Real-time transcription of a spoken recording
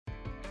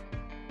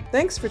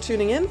Thanks for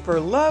tuning in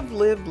for Love,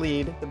 Live,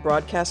 Lead, the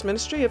broadcast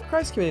ministry of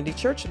Christ Community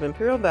Church of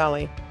Imperial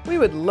Valley. We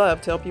would love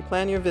to help you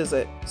plan your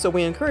visit, so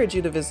we encourage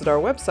you to visit our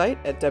website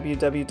at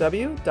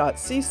www.ccciv.org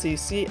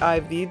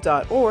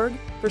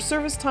for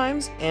service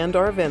times and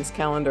our events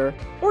calendar.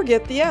 Or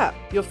get the app.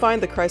 You'll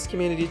find the Christ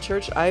Community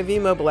Church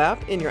IV mobile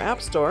app in your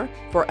app store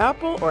for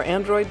Apple or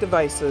Android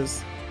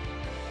devices.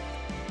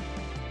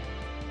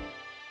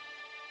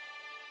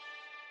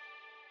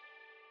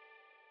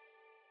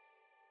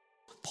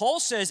 Paul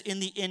says in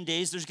the end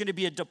days, there's going to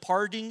be a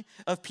departing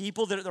of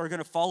people that are going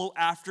to follow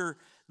after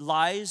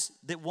lies,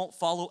 that won't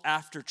follow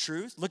after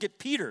truth. Look at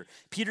Peter.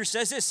 Peter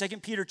says this, 2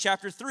 Peter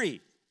chapter 3.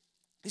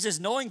 He says,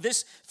 knowing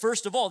this,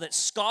 first of all, that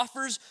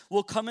scoffers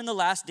will come in the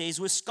last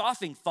days with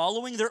scoffing,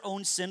 following their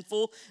own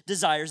sinful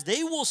desires.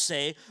 They will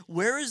say,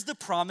 where is the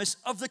promise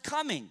of the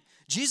coming?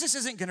 Jesus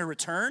isn't going to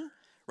return.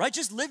 Right?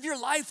 Just live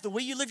your life the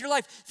way you live your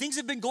life. Things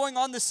have been going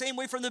on the same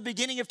way from the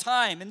beginning of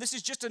time, and this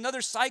is just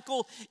another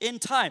cycle in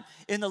time.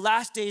 In the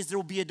last days, there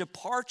will be a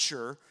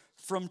departure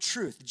from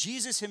truth.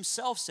 Jesus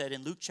himself said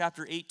in Luke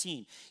chapter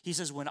 18, he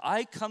says, when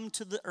I come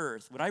to the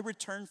earth, when I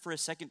return for a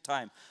second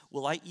time,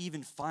 will I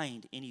even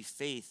find any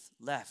faith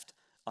left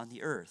on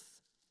the earth?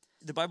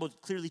 The Bible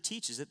clearly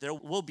teaches that there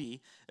will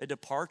be a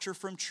departure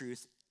from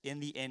truth in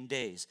the end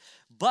days.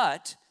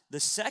 But the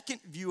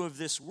second view of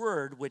this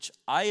word, which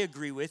I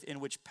agree with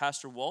and which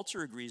Pastor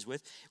Walter agrees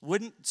with,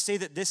 wouldn't say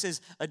that this is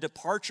a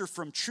departure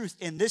from truth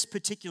in this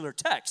particular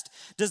text.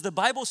 Does the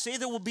Bible say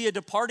there will be a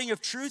departing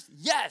of truth?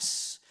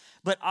 Yes.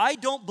 But I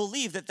don't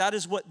believe that that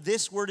is what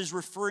this word is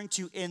referring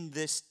to in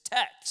this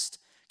text.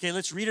 Okay,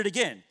 let's read it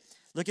again.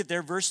 Look at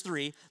there, verse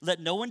 3. Let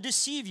no one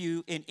deceive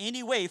you in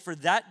any way, for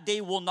that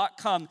day will not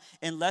come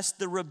unless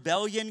the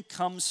rebellion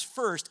comes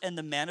first and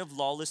the man of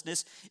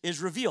lawlessness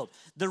is revealed.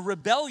 The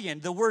rebellion,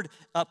 the word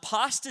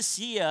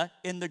apostasia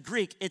in the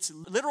Greek, its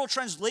literal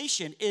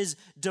translation is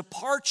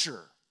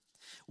departure.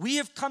 We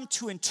have come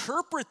to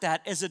interpret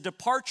that as a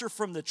departure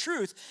from the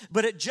truth,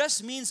 but it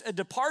just means a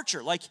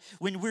departure. Like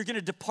when we're going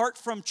to depart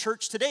from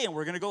church today and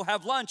we're going to go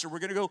have lunch or we're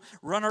going to go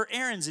run our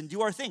errands and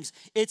do our things.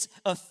 It's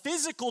a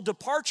physical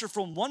departure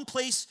from one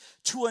place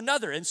to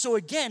another. And so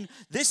again,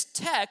 this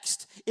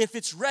text, if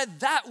it's read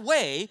that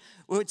way,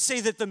 would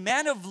say that the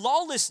man of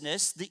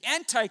lawlessness, the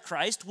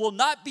Antichrist, will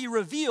not be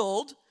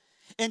revealed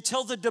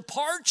until the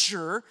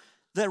departure,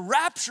 the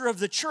rapture of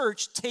the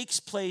church takes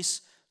place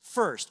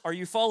first. Are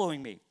you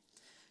following me?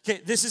 Okay,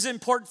 this is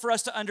important for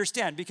us to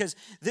understand because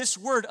this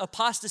word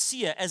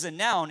apostasia as a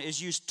noun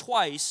is used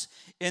twice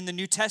in the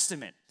New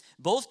Testament.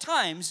 Both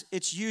times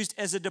it's used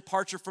as a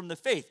departure from the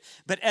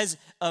faith. But as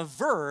a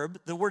verb,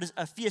 the word is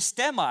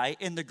aphiestemi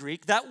in the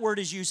Greek. That word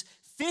is used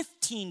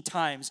 15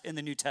 times in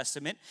the New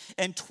Testament,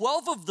 and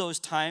 12 of those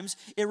times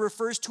it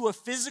refers to a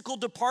physical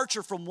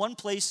departure from one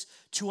place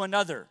to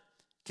another.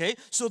 Okay,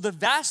 so the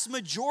vast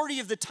majority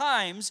of the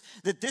times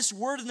that this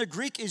word in the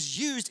Greek is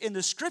used in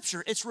the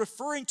scripture, it's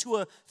referring to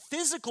a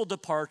physical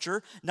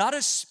departure, not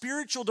a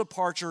spiritual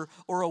departure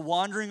or a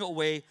wandering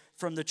away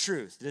from the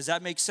truth. Does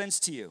that make sense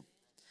to you?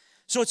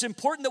 So it's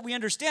important that we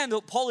understand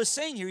what Paul is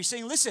saying here. He's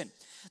saying, listen,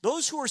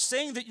 those who are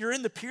saying that you're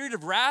in the period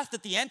of wrath,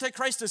 that the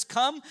Antichrist has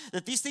come,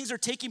 that these things are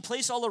taking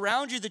place all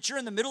around you, that you're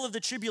in the middle of the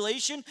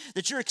tribulation,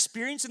 that you're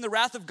experiencing the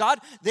wrath of God,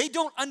 they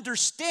don't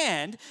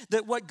understand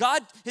that what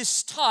God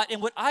has taught and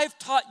what I've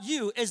taught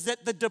you is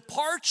that the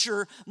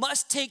departure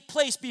must take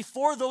place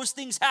before those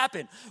things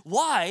happen.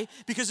 Why?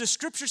 Because the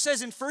scripture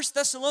says in 1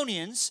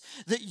 Thessalonians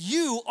that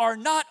you are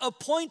not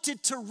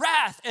appointed to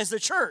wrath as the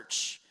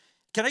church.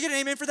 Can I get an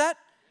amen for that?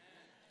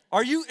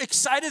 Are you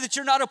excited that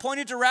you're not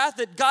appointed to wrath,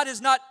 that God has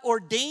not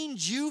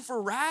ordained you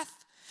for wrath?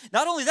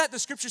 Not only that, the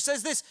scripture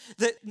says this,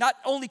 that not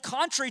only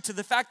contrary to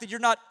the fact that you're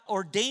not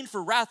ordained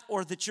for wrath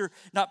or that you're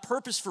not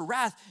purposed for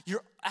wrath,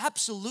 you're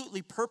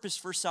absolutely purposed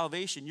for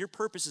salvation. Your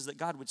purpose is that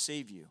God would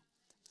save you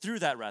through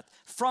that wrath,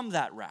 from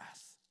that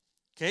wrath.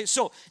 Okay,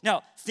 so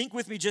now think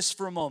with me just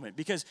for a moment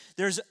because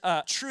there's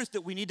a truth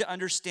that we need to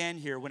understand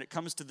here when it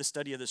comes to the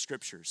study of the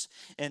scriptures.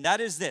 And that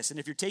is this, and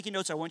if you're taking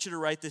notes, I want you to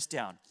write this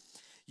down.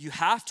 You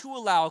have to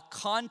allow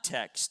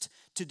context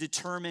to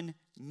determine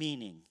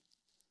meaning.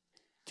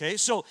 Okay,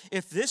 so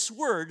if this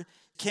word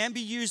can be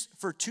used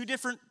for two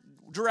different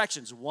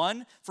directions,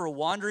 one for a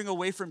wandering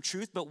away from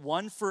truth, but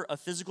one for a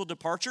physical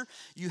departure,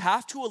 you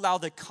have to allow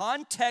the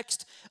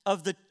context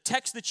of the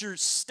text that you're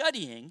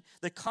studying,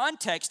 the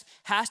context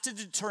has to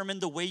determine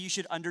the way you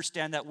should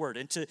understand that word.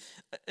 And to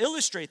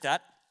illustrate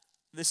that,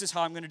 this is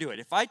how I'm going to do it.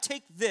 If I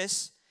take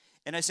this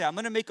and I say, I'm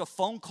going to make a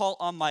phone call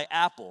on my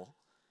Apple,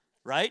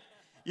 right?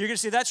 You're going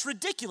to say, that's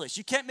ridiculous.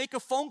 You can't make a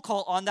phone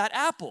call on that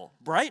Apple,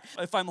 right?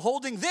 If I'm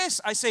holding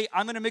this, I say,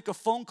 I'm going to make a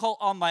phone call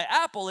on my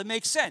Apple. It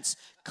makes sense.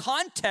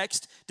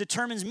 Context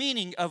determines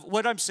meaning of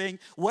what I'm saying,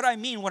 what I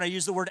mean when I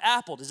use the word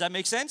apple. Does that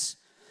make sense?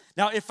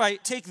 Now, if I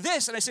take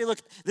this and I say, look,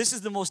 this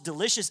is the most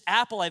delicious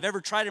apple I've ever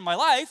tried in my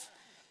life,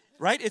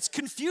 right? It's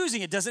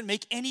confusing. It doesn't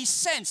make any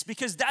sense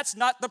because that's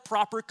not the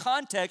proper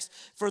context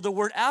for the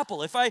word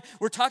apple. If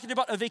we're talking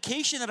about a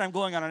vacation that I'm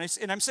going on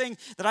and I'm saying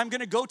that I'm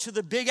going to go to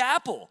the Big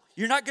Apple,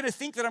 you're not going to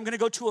think that I'm going to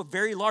go to a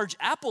very large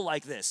apple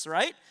like this,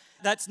 right?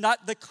 That's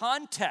not the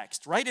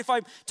context, right? If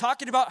I'm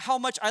talking about how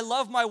much I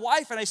love my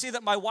wife and I say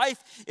that my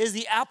wife is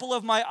the apple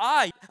of my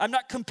eye, I'm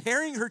not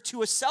comparing her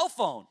to a cell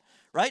phone,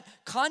 right?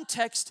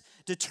 Context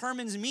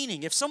determines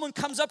meaning. If someone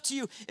comes up to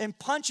you and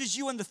punches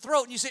you in the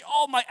throat and you say,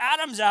 oh, my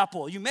Adam's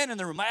apple, you men in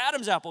the room, my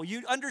Adam's apple,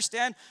 you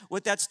understand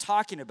what that's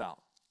talking about,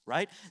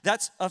 right?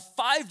 That's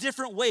 5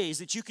 different ways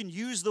that you can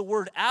use the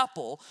word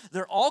apple.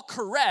 They're all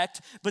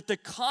correct, but the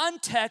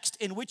context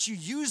in which you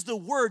use the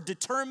word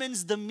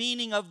determines the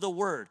meaning of the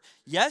word.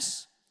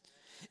 Yes?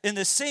 In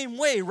the same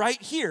way,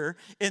 right here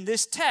in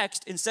this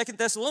text in 2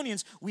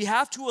 Thessalonians, we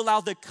have to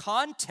allow the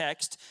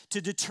context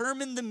to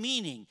determine the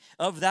meaning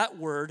of that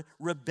word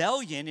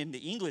rebellion in the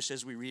English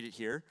as we read it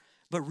here.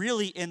 But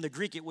really in the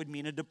Greek, it would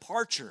mean a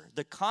departure.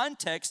 The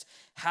context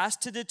has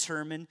to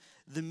determine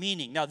the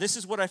meaning. Now, this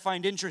is what I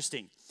find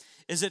interesting,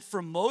 is that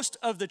for most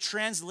of the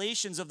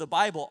translations of the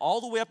Bible,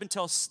 all the way up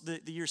until the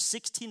year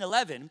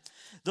 1611,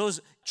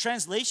 those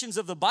translations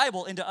of the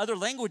Bible into other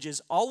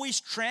languages always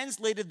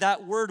translated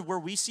that word where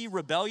we see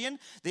rebellion,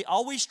 they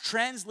always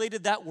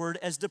translated that word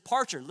as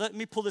departure. Let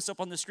me pull this up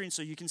on the screen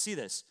so you can see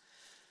this.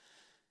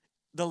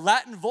 The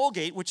Latin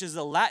Vulgate, which is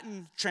the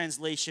Latin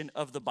translation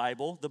of the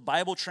Bible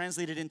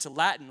translated into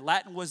Latin.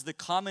 Latin was the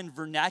common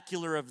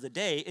vernacular of the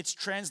day. It's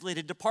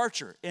translated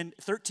departure. In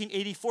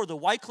 1384, the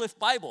Wycliffe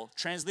Bible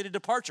translated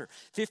departure.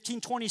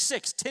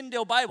 1526,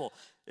 Tyndale Bible,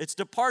 it's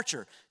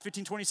departure.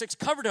 1526,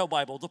 Coverdale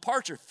Bible,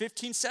 departure.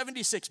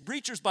 1576,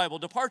 Breacher's Bible,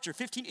 departure.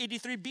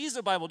 1583,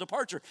 Beza Bible,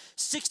 departure.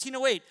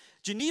 1608,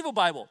 Geneva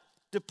Bible,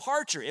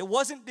 departure. It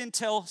wasn't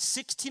until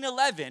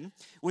 1611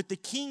 with the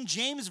King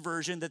James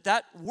Version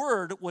that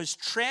word was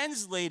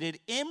translated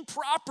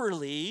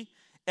improperly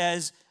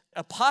as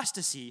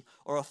apostasy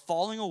or a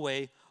falling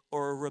away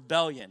or a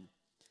rebellion.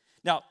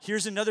 Now,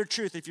 here's another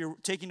truth. If you're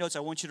taking notes, I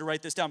want you to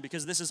write this down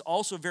because this is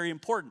also very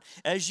important.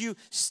 As you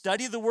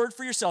study the word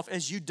for yourself,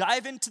 as you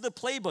dive into the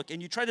playbook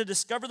and you try to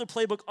discover the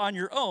playbook on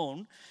your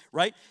own,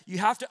 right, you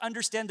have to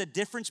understand the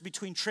difference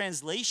between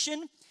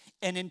translation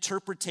and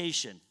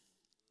interpretation.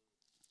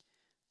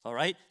 All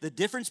right? The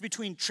difference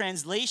between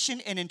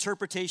translation and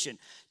interpretation.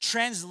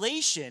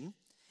 Translation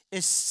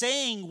is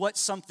saying what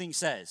something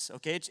says,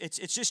 okay?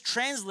 It's just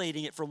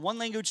translating it from one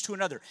language to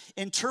another.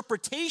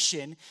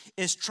 Interpretation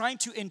is trying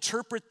to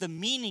interpret the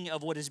meaning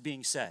of what is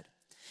being said.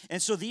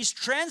 And so these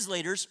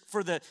translators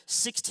for the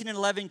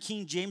 1611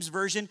 King James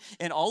Version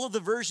and all of the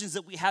versions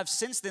that we have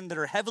since then that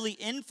are heavily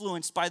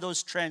influenced by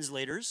those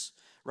translators,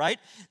 right?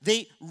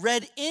 They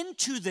read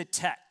into the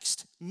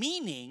text,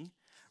 meaning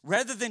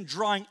rather than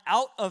drawing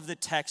out of the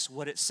text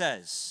what it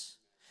says.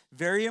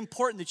 Very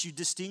important that you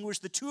distinguish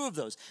the two of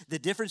those. The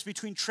difference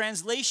between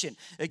translation.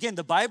 Again,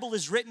 the Bible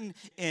is written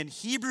in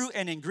Hebrew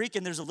and in Greek,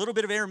 and there's a little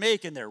bit of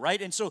Aramaic in there, right?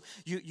 And so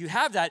you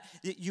have that.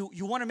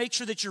 You want to make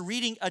sure that you're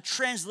reading a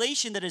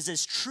translation that is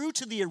as true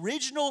to the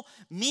original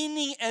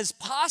meaning as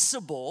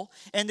possible,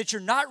 and that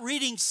you're not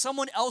reading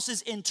someone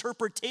else's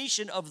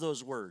interpretation of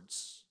those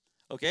words.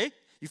 Okay?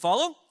 You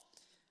follow?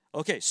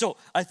 Okay, so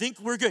I think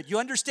we're good. You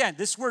understand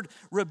this word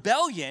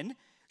rebellion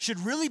should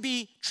really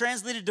be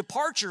translated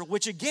departure,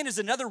 which again is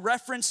another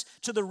reference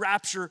to the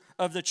rapture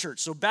of the church.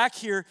 So back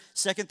here,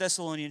 2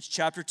 Thessalonians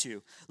chapter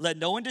 2, let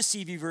no one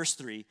deceive you, verse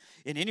 3,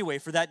 in any way,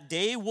 for that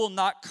day will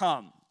not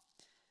come.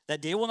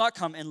 That day will not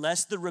come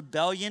unless the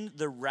rebellion,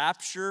 the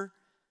rapture,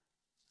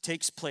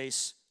 takes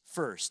place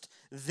first.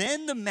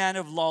 Then the man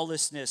of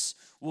lawlessness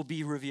will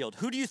be revealed.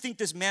 Who do you think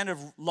this man of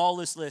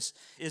lawlessness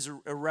is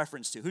a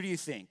reference to? Who do you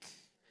think?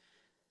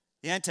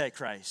 The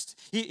Antichrist.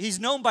 He's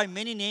known by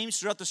many names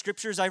throughout the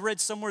scriptures. I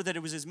read somewhere that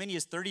it was as many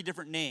as 30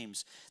 different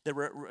names that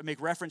make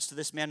reference to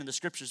this man in the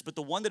scriptures. But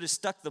the one that is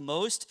stuck the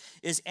most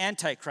is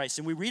Antichrist.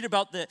 And we read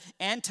about the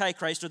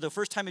Antichrist, or the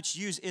first time it's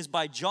used is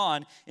by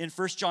John in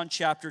 1 John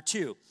chapter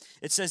 2.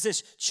 It says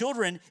this,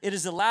 children, it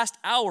is the last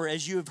hour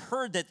as you have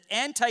heard that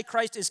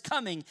Antichrist is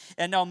coming,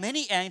 and now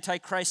many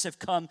Antichrists have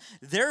come.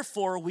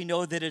 Therefore, we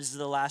know that it is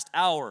the last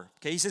hour.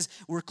 Okay, he says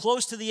we're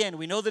close to the end.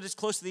 We know that it's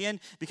close to the end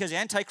because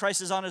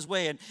Antichrist is on his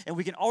way. And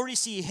we can already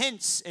see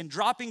hints and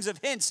droppings of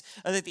hints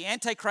that the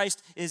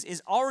Antichrist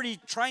is already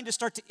trying to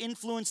start to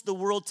influence the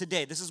world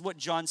today. This is what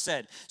John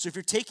said. So if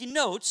you're taking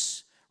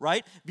notes,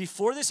 right,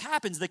 before this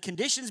happens, the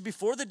conditions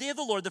before the day of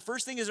the Lord, the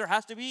first thing is there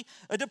has to be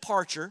a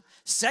departure.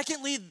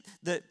 Secondly,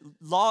 the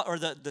law or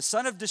the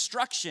son of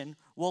destruction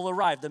will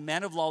arrive, the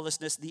man of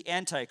lawlessness, the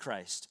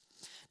Antichrist.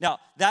 Now,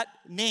 that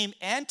name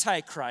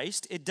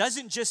Antichrist, it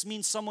doesn't just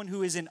mean someone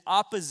who is in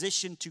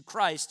opposition to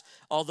Christ,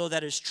 although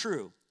that is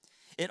true.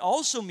 It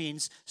also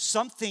means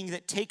something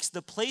that takes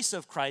the place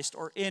of Christ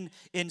or in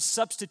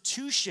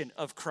substitution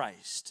of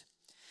Christ.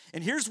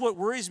 And here's what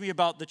worries me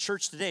about the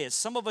church today is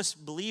some of us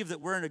believe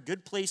that we're in a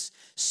good place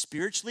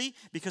spiritually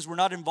because we're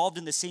not involved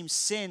in the same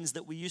sins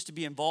that we used to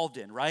be involved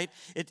in, right?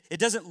 It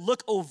doesn't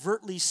look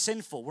overtly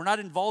sinful. We're not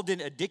involved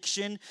in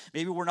addiction.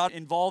 Maybe we're not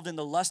involved in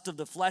the lust of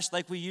the flesh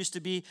like we used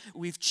to be.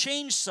 We've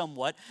changed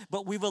somewhat,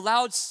 but we've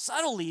allowed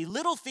subtly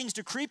little things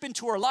to creep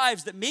into our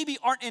lives that maybe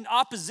aren't in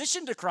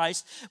opposition to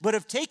Christ, but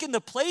have taken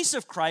the place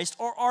of Christ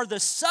or are the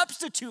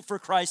substitute for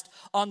Christ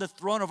on the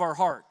throne of our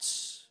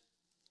hearts.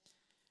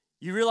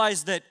 You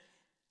realize that,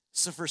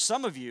 so for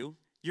some of you,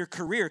 your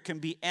career can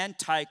be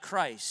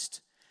anti-Christ,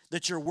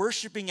 that you're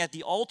worshiping at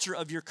the altar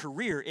of your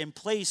career in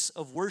place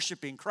of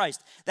worshiping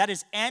Christ. That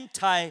is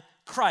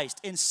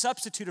anti-Christ, in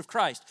substitute of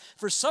Christ.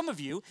 For some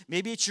of you,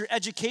 maybe it's your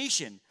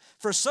education.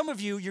 For some of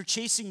you, you're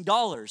chasing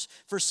dollars.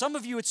 For some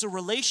of you, it's a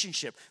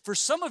relationship. For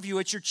some of you,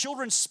 it's your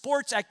children's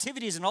sports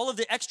activities and all of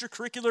the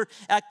extracurricular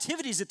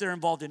activities that they're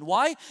involved in.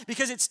 Why?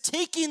 Because it's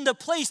taking the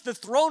place, the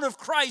throne of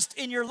Christ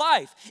in your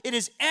life. It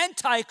is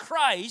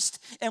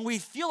anti-Christ, and we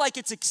feel like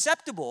it's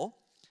acceptable,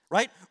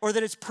 right? Or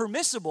that it's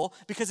permissible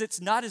because it's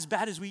not as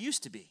bad as we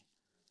used to be.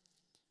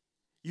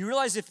 You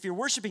realize if you're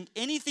worshiping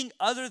anything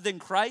other than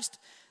Christ,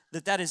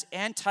 that is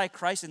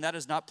anti-Christ and that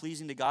is not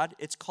pleasing to God.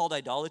 It's called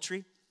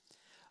idolatry.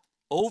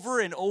 Over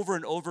and over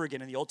and over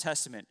again in the Old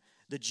Testament,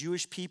 the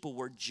Jewish people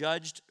were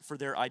judged for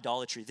their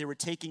idolatry. They were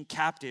taken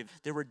captive.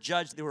 They were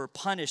judged. They were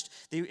punished.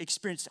 They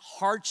experienced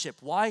hardship.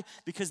 Why?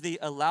 Because they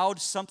allowed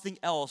something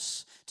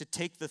else to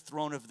take the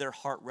throne of their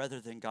heart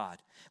rather than God.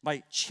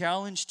 My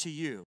challenge to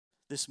you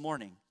this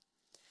morning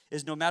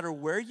is no matter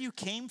where you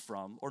came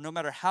from or no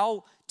matter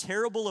how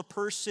terrible a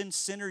person,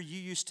 sinner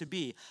you used to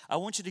be, I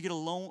want you to get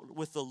alone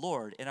with the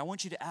Lord and I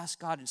want you to ask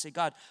God and say,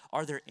 God,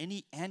 are there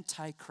any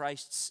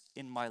antichrists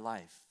in my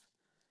life?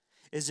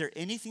 Is there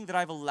anything that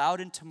I've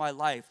allowed into my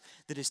life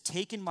that has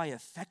taken my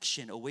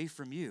affection away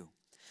from you,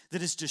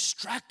 that has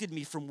distracted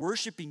me from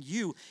worshiping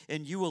you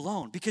and you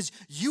alone? Because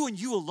you and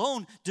you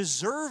alone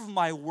deserve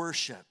my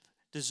worship,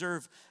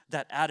 deserve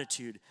that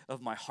attitude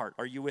of my heart.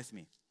 Are you with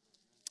me?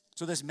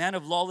 So this man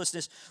of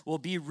lawlessness will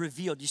be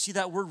revealed. You see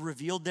that word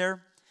revealed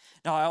there?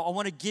 Now, I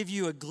want to give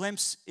you a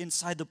glimpse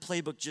inside the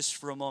playbook just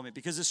for a moment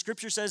because the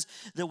scripture says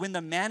that when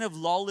the man of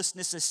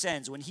lawlessness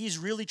ascends, when he's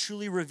really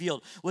truly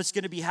revealed, what's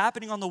going to be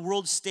happening on the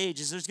world stage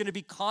is there's going to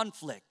be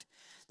conflict.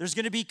 There's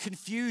going to be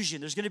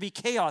confusion. There's going to be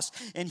chaos.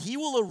 And he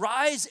will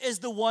arise as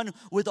the one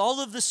with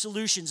all of the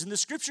solutions. And the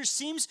scripture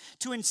seems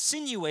to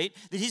insinuate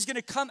that he's going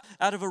to come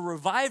out of a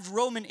revived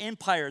Roman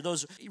Empire,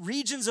 those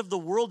regions of the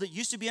world that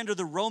used to be under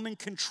the Roman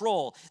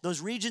control,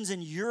 those regions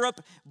in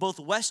Europe, both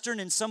Western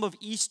and some of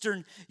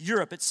Eastern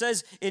Europe. It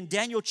says in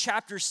Daniel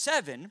chapter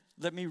 7,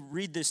 let me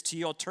read this to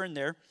you. I'll turn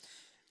there.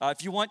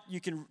 If you want,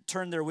 you can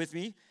turn there with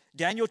me.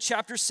 Daniel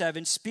chapter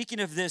 7, speaking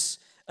of this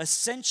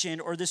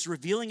ascension or this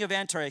revealing of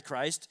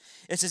Antichrist,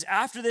 it says,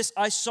 after this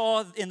I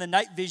saw in the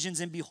night visions,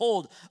 and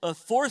behold, a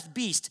fourth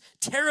beast,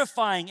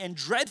 terrifying and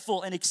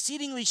dreadful and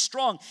exceedingly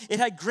strong. It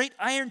had great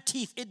iron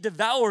teeth. It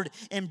devoured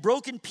and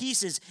broke in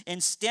pieces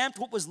and stamped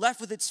what was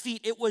left with its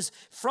feet. It was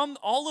from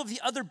all of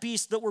the other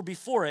beasts that were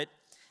before it.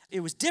 It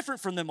was different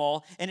from them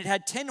all, and it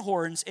had 10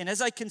 horns. And as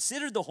I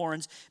considered the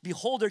horns,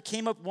 behold, there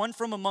came up one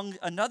from among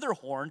another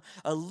horn,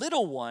 a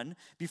little one,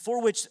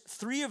 before which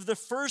 3 of the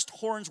first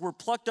horns were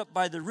plucked up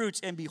by the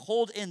roots. And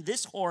behold, in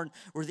this horn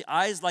were the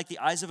eyes like the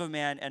eyes of a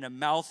man, and a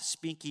mouth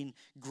speaking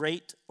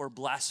great or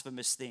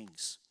blasphemous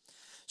things.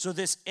 So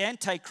this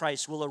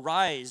Antichrist will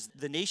arise.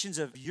 The nations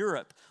of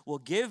Europe will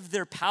give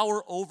their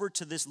power over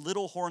to this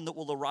little horn that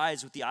will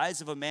arise with the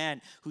eyes of a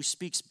man who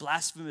speaks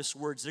blasphemous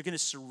words. They're going to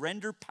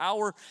surrender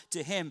power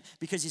to him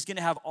because he's going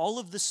to have all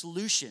of the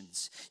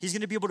solutions. He's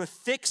going to be able to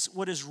fix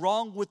what is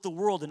wrong with the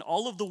world and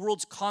all of the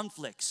world's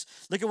conflicts.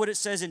 Look at what it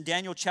says in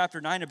Daniel chapter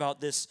 9 about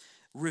this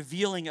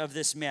revealing of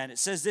this man. It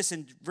says this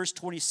in verse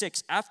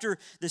 26, after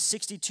the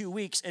 62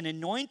 weeks, an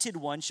anointed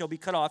one shall be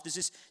cut off. This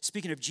is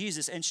speaking of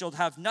Jesus, and shall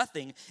have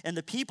nothing. And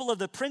the people of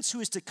the prince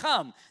who is to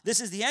come, this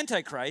is the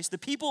Antichrist, the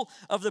people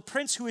of the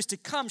prince who is to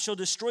come shall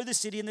destroy the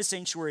city and the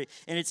sanctuary,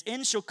 and its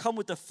end shall come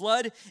with the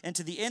flood, and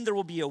to the end there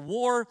will be a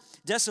war.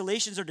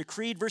 Desolations are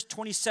decreed. Verse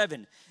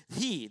 27,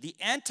 he, the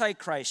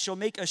Antichrist, shall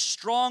make a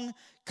strong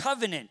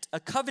covenant, a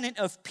covenant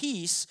of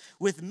peace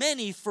with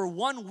many for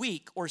 1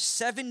 week or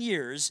 7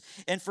 years,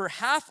 and for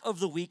half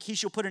of the week he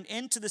shall put an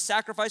end to the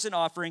sacrifice and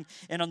offering,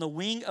 and on the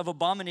wing of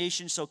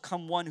abomination shall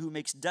come one who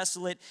makes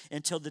desolate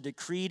until the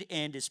decreed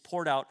end is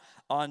poured out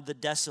on the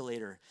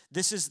desolator.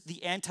 This is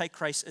the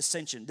Antichrist's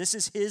ascension. This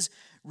is his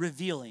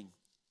revealing.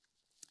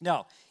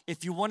 Now,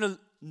 if you want to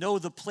know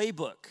the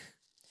playbook,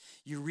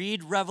 you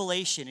read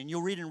Revelation, and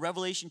you'll read in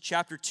Revelation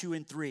chapter 2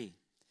 and 3.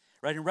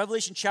 Right, in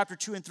Revelation chapter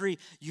 2 and 3,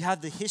 you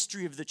have the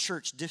history of the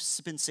church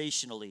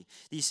dispensationally,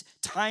 these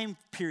time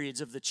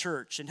periods of the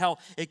church, and how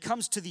it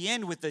comes to the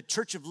end with the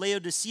church of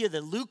Laodicea,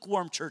 the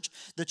lukewarm church,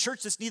 the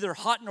church that's neither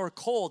hot nor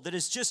cold, that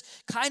is just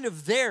kind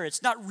of there.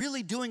 It's not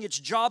really doing its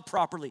job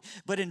properly.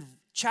 But in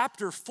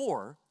chapter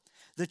 4,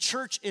 the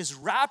church is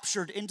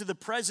raptured into the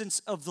presence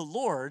of the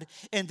Lord.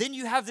 And then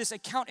you have this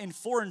account in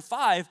 4 and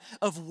 5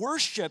 of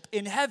worship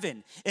in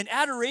heaven, an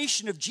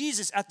adoration of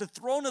Jesus at the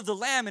throne of the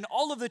Lamb and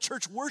all of the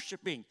church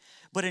worshiping.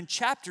 But in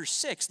chapter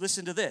 6,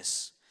 listen to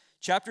this.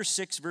 Chapter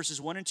 6, verses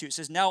 1 and 2, it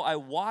says, "Now I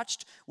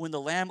watched when the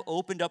Lamb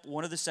opened up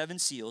one of the 7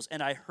 seals,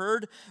 and I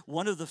heard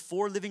one of the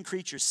 4 living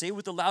creatures say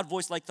with a loud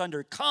voice like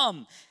thunder,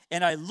 'Come!'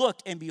 And I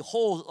looked, and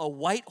behold, a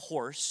white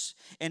horse,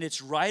 and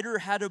its rider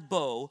had a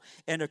bow,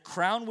 and a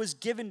crown was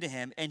given to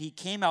him, and he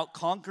came out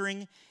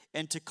conquering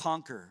and to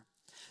conquer."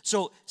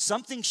 So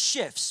something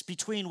shifts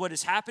between what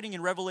is happening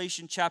in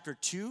Revelation chapter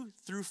 2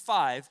 through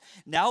 5.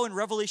 Now in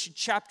Revelation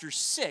chapter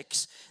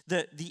 6,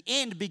 the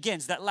end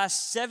begins, that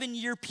last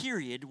 7-year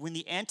period when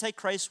the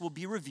Antichrist will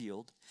be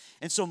revealed.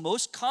 And so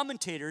most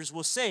commentators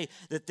will say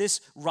that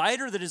this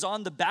rider that is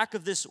on the back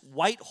of this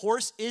white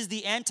horse is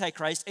the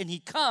Antichrist, and he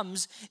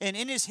comes, and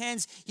in his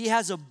hands he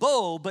has a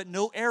bow but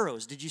no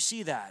arrows. Did you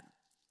see that?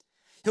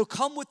 He'll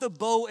come with a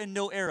bow and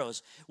no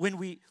arrows. When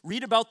we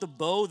read about the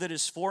bow that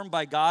is formed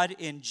by God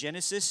in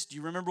Genesis, do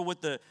you remember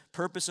what the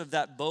purpose of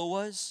that bow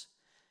was?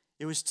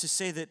 It was to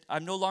say that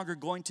I'm no longer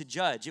going to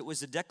judge. It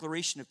was a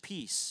declaration of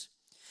peace.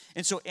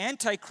 And so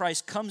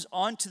Antichrist comes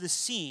onto the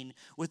scene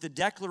with a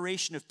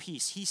declaration of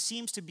peace. He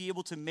seems to be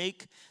able to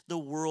make the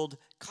world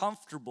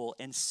comfortable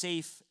and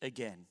safe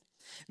again.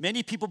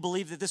 Many people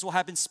believe that this will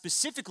happen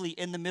specifically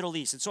in the Middle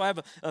East. And so I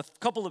have a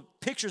couple of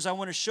pictures I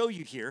want to show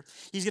you here.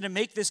 He's going to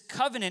make this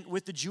covenant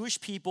with the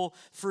Jewish people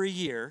for a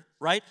year,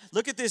 right?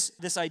 Look at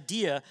this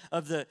idea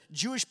of the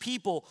Jewish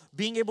people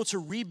being able to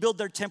rebuild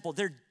their temple.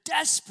 They're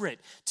desperate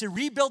to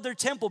rebuild their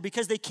temple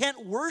because they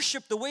can't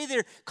worship the way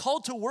they're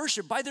called to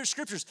worship by their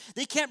scriptures.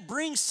 They can't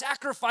bring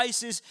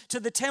sacrifices to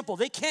the temple.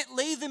 They can't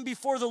lay them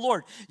before the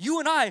Lord. You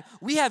and I,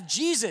 we have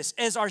Jesus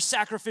as our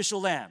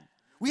sacrificial lamb.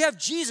 We have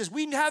Jesus.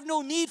 We have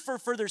no need for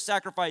further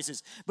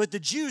sacrifices. But the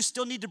Jews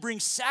still need to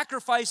bring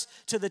sacrifice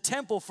to the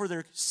temple for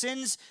their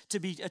sins to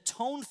be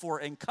atoned for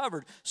and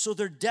covered. So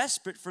they're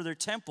desperate for their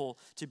temple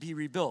to be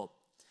rebuilt.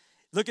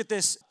 Look at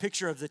this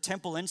picture of the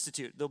Temple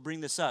Institute. They'll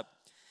bring this up.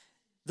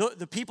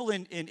 The people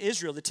in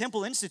Israel, the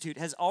Temple Institute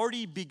has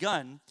already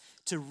begun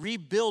to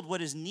rebuild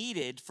what is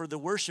needed for the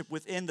worship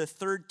within the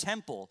third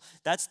temple.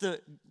 That's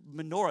the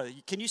menorah.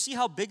 Can you see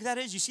how big that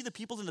is? You see the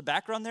people in the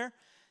background there?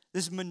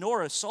 This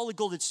menorah, solid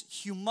gold, it's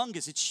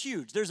humongous, it's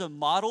huge. There's a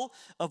model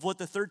of what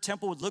the third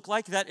temple would look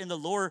like. That in the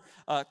lower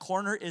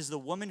corner is the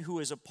woman who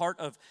is a part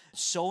of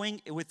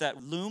sewing with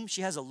that loom.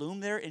 She has a loom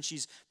there, and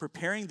she's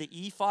preparing the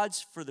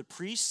ephods for the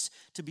priests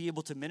to be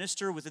able to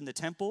minister within the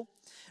temple,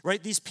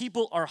 right? These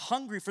people are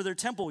hungry for their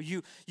temple.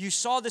 You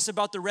saw this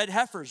about the red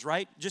heifers,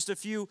 right? Just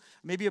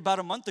maybe about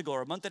a month ago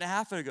or a month and a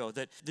half ago,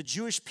 that the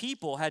Jewish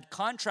people had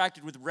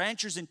contracted with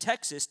ranchers in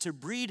Texas to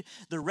breed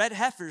the red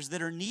heifers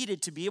that are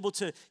needed to be able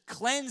to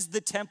cleanse the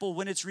temple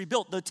when it's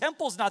rebuilt. The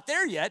temple's not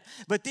there yet,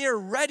 but they are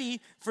ready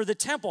for the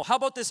temple. How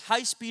about this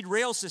high-speed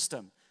rail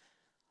system?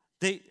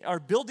 They are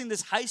building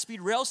this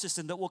high-speed rail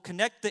system that will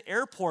connect the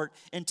airport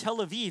in Tel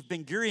Aviv,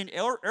 Ben Gurion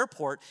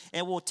Airport,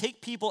 and will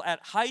take people at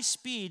high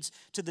speeds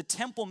to the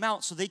Temple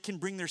Mount so they can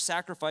bring their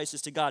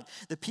sacrifices to God.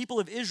 The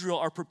people of Israel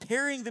are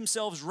preparing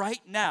themselves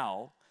right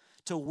now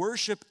to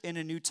worship in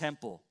a new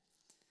temple.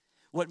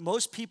 What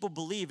most people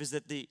believe is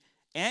that the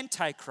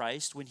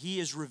Antichrist, when he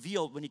is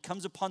revealed, when he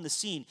comes upon the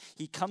scene,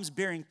 he comes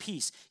bearing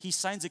peace. He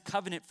signs a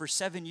covenant for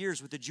 7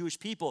 years with the Jewish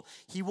people.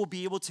 He will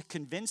be able to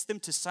convince them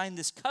to sign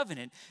this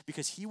covenant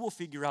because he will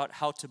figure out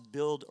how to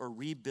build or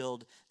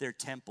rebuild their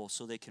temple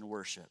so they can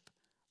worship.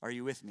 Are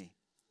you with me?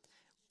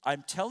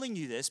 I'm telling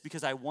you this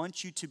because I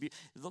want you to be,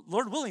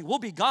 Lord willing, we'll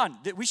be gone.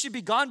 We should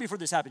be gone before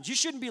this happens. You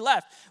shouldn't be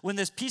left when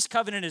this peace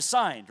covenant is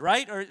signed,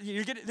 right? Or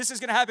this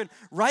is going to happen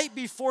right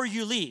before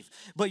you leave.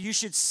 But you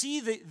should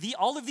see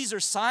all of these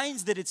are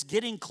signs that it's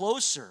getting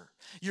closer.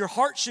 Your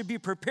heart should be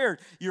prepared.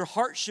 Your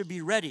heart should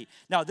be ready.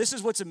 Now, this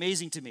is what's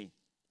amazing to me,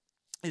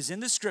 is in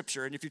the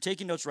scripture, and if you're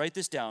taking notes, write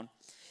this down.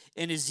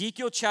 In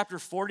Ezekiel chapter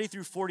 40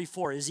 through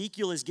 44,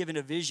 Ezekiel is given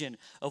a vision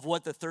of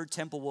what the third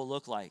temple will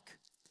look like.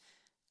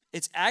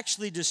 It's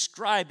actually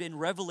described in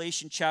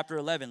Revelation chapter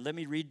 11. Let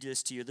me read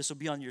this to you. This will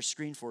be on your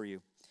screen for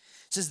you.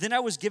 It says, "Then I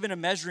was given a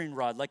measuring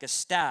rod like a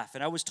staff,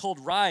 and I was told,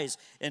 'Rise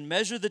and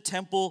measure the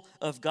temple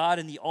of God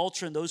and the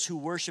altar and those who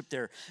worship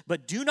there.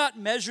 But do not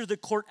measure the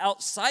court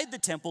outside the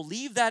temple.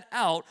 Leave that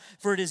out,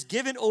 for it is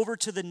given over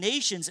to the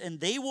nations, and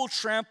they will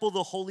trample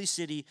the holy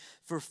city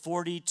for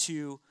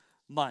 42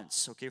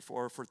 months, okay,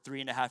 for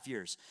 3.5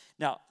 years.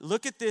 Now,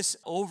 look at this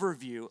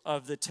overview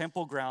of the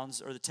temple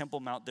grounds or the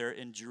Temple Mount there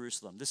in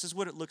Jerusalem. This is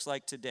what it looks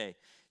like today.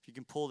 If you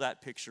can pull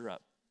that picture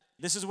up.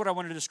 This is what I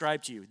wanted to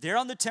describe to you. There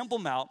on the Temple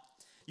Mount,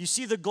 you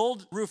see the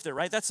gold roof there,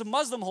 right? That's a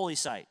Muslim holy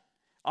site.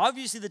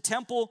 Obviously, the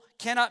temple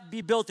cannot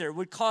be built there. It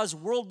would cause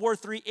World War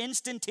III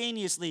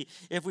instantaneously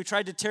if we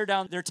tried to tear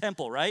down their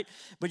temple, right?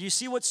 But you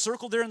see what's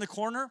circled there in the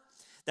corner?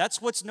 That's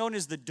what's known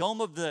as the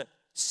Dome of the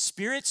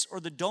Spirits or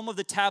the Dome of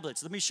the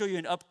Tablets. Let me show you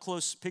an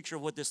up-close picture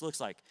of what this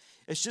looks like.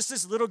 It's just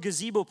this little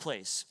gazebo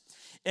place.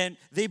 And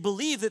they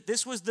believe that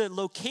this was the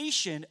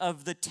location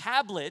of the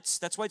tablets.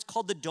 That's why it's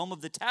called the Dome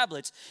of the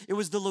Tablets. It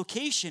was the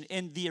location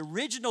in the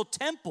original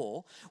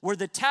temple where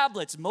the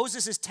tablets,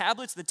 Moses'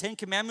 tablets, the 10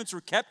 Commandments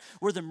were kept,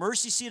 where the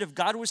mercy seat of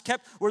God was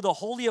kept, where the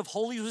Holy of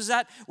Holies was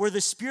at, where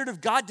the Spirit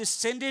of God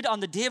descended on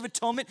the Day of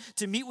Atonement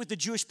to meet with the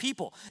Jewish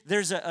people.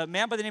 There's a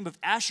man by the name of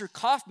Asher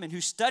Kaufman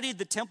who studied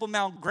the Temple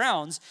Mount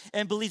grounds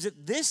and believes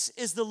that this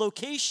is the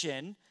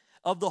location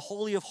of the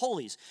Holy of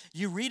Holies.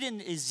 You read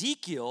in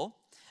Ezekiel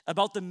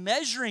about the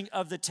measuring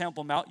of the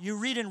Temple Mount. You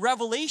read in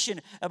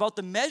Revelation about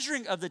the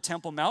measuring of the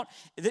Temple Mount.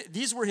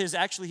 These were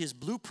actually his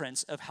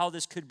blueprints of how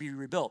this could be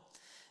rebuilt.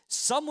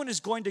 Someone is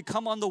going to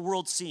come on the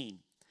world scene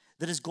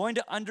that is going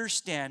to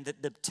understand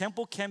that the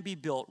temple can be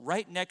built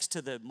right next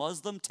to the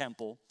Muslim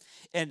temple,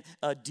 and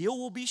a deal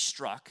will be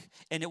struck,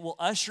 and it will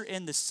usher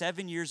in the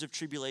 7 years of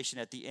tribulation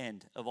at the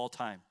end of all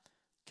time.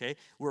 Okay,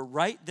 we're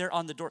right there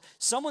on the door.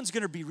 Someone's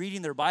going to be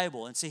reading their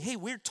Bible and say, hey,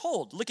 we're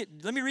told,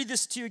 let me read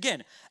this to you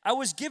again. I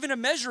was given a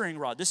measuring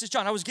rod. This is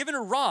John. I was given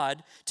a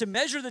rod to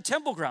measure the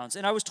temple grounds.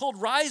 And I was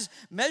told, rise,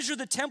 measure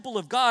the temple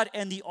of God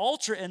and the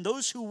altar and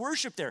those who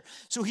worship there.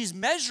 So he's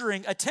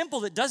measuring a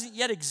temple that doesn't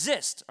yet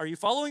exist. Are you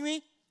following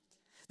me?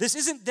 This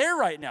isn't there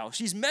right now.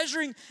 She's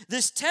measuring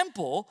this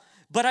temple,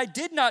 but I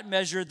did not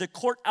measure the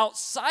court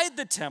outside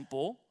the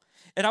temple.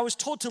 And I was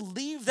told to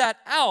leave that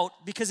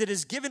out because it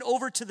is given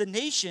over to the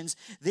nations.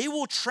 They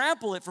will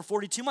trample it for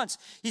 42 months.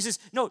 He says,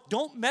 no,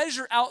 don't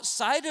measure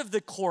outside of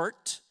the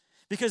court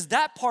because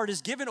that part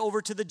is given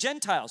over to the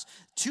Gentiles.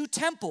 2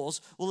 temples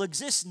will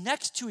exist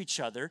next to each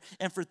other,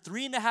 and for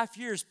 3.5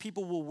 years,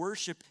 people will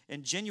worship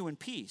in genuine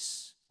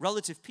peace,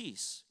 relative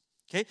peace.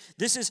 Okay?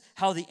 This is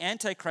how the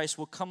Antichrist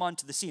will come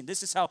onto the scene.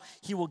 This is how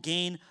he will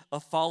gain a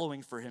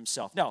following for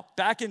himself. Now,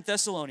 back in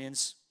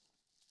Thessalonians,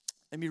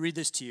 let me read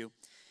this to you.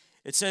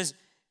 It says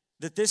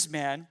that this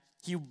man,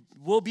 he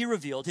will be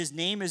revealed. His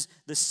name is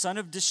the Son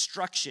of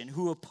Destruction,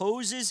 who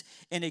opposes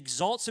and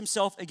exalts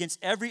himself against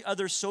every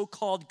other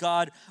so-called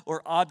God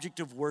or object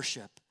of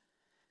worship.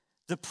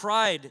 The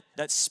pride,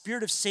 that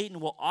spirit of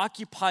Satan will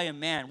occupy a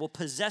man, will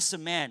possess a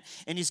man,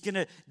 and he's going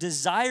to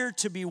desire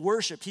to be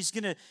worshiped. He's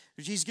going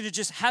to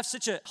just have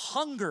such a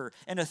hunger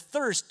and a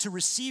thirst to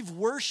receive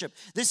worship.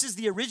 This is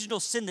the original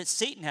sin that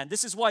Satan had.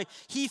 This is why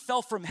he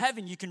fell from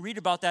heaven. You can read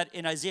about that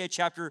in Isaiah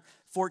chapter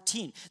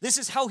 14. This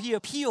is how he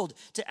appealed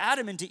to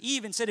Adam and to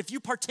Eve and said, if you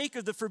partake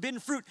of the forbidden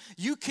fruit,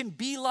 you can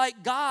be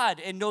like God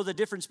and know the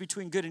difference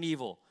between good and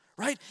evil.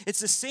 Right? It's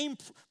the same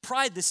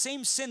pride, the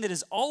same sin that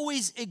has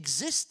always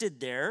existed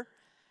there,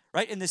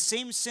 right? And the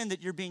same sin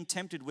that you're being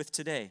tempted with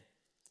today.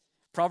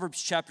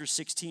 Proverbs chapter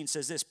 16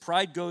 says this,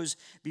 pride goes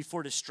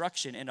before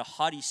destruction and a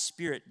haughty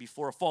spirit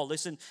before a fall.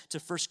 Listen to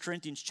 1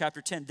 Corinthians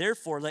chapter 10.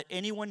 Therefore, let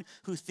anyone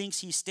who thinks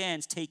he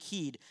stands take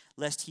heed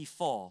lest he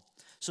fall.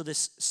 So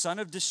this son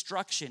of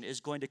destruction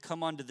is going to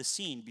come onto the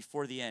scene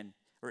before the end,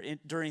 or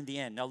during the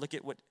end. Now look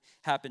at what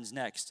happens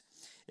next.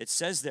 It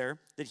says there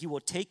that he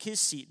will take his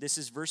seat. This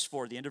is verse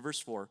 4, the end of verse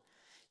 4.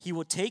 He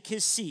will take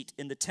his seat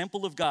in the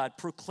temple of God,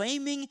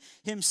 proclaiming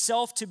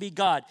himself to be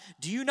God.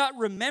 Do you not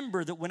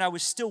remember that when I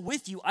was still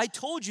with you, I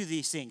told you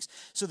these things?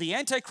 So the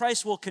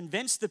Antichrist will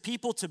convince the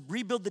people to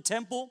rebuild the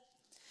temple.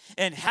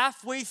 And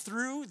halfway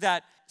through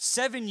that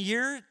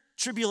 7-year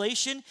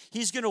tribulation,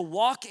 he's going to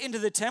walk into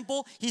the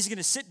temple. He's going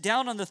to sit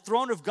down on the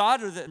throne of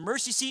God or the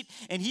mercy seat,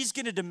 and he's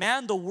going to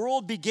demand the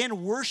world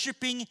begin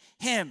worshiping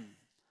him.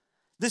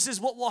 This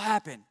is what will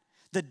happen.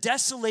 The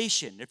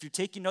desolation. If you're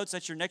taking notes,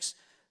 that's your next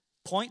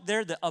point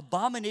there, the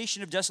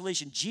abomination of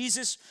desolation.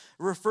 Jesus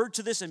referred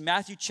to this in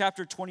Matthew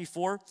chapter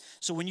 24.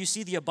 So when you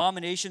see the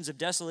abominations of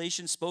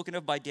desolation spoken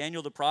of by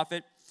Daniel the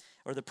prophet,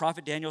 or the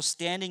prophet Daniel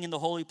standing in the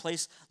holy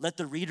place, let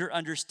the reader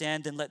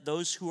understand, and let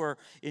those who are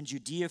in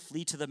Judea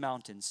flee to the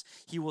mountains.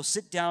 He will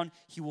sit down,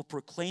 he will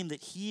proclaim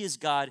that he is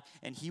God,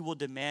 and he will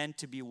demand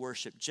to be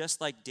worshiped, just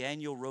like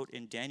Daniel wrote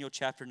in Daniel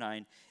chapter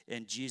 9,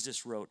 and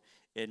Jesus wrote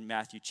in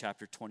Matthew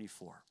chapter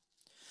 24.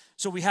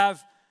 So we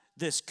have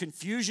this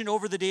confusion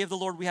over the day of the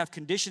Lord. We have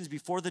conditions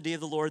before the day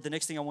of the Lord. The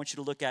next thing I want you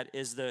to look at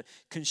is the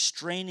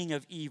constraining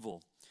of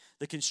evil.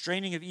 The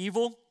constraining of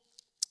evil.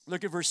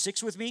 Look at verse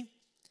 6 with me.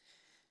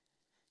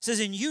 It says,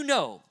 and you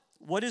know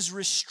what is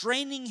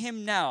restraining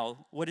him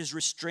now, what is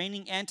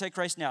restraining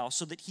Antichrist now,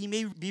 so that he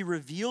may be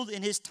revealed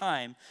in his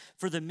time.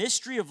 For the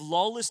mystery of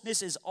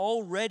lawlessness is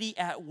already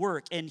at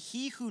work, and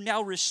he who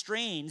now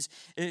restrains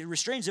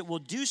it will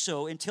do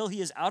so until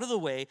he is out of the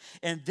way,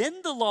 and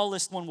then the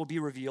lawless one will be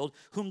revealed,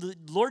 whom the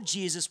Lord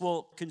Jesus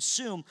will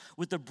consume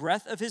with the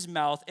breath of his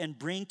mouth and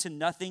bring to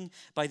nothing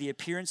by the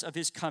appearance of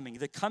his coming.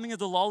 The coming of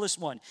the lawless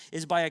one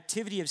is by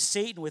activity of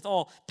Satan with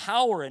all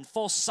power and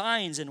false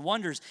signs and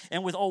wonders,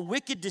 and with all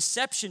wicked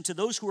deception to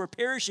those who are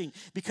perishing,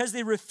 because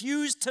they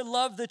refuse to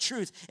love the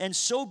truth and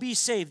so be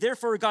saved.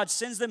 Therefore, God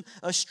sends them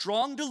a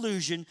strong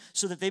delusion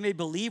so that they may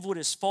believe what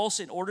is false,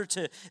 in order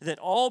that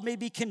all may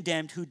be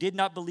condemned who did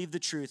not believe the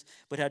truth,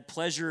 but had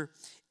pleasure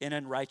in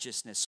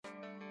unrighteousness.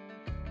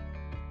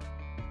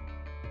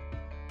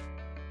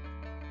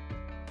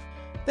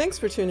 Thanks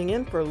for tuning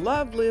in for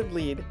Love, Live,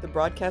 Lead, the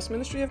broadcast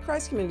ministry of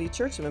Christ Community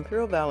Church of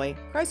Imperial Valley.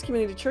 Christ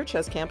Community Church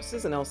has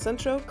campuses in El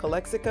Centro,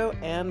 Calexico,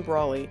 and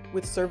Brawley,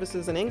 with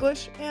services in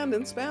English and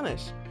in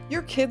Spanish.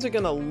 Your kids are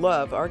going to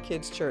love our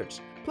kids' church.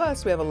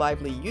 Plus, we have a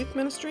lively youth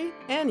ministry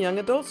and young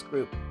adults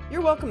group.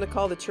 You're welcome to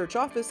call the church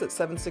office at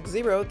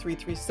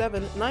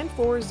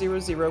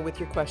 760-337-9400 with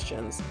your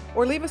questions,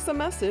 or leave us a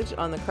message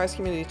on the Christ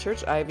Community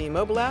Church IV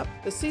mobile app,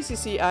 the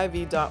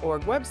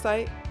ccciv.org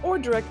website, or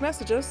direct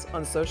message us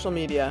on social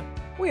media.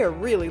 We are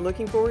really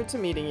looking forward to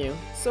meeting you.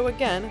 So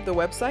again, the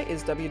website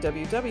is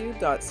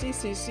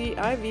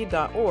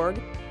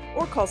www.cccciv.org,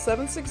 or call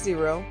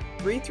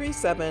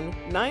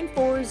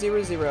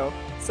 760-337-9400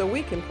 so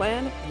we can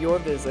plan your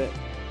visit.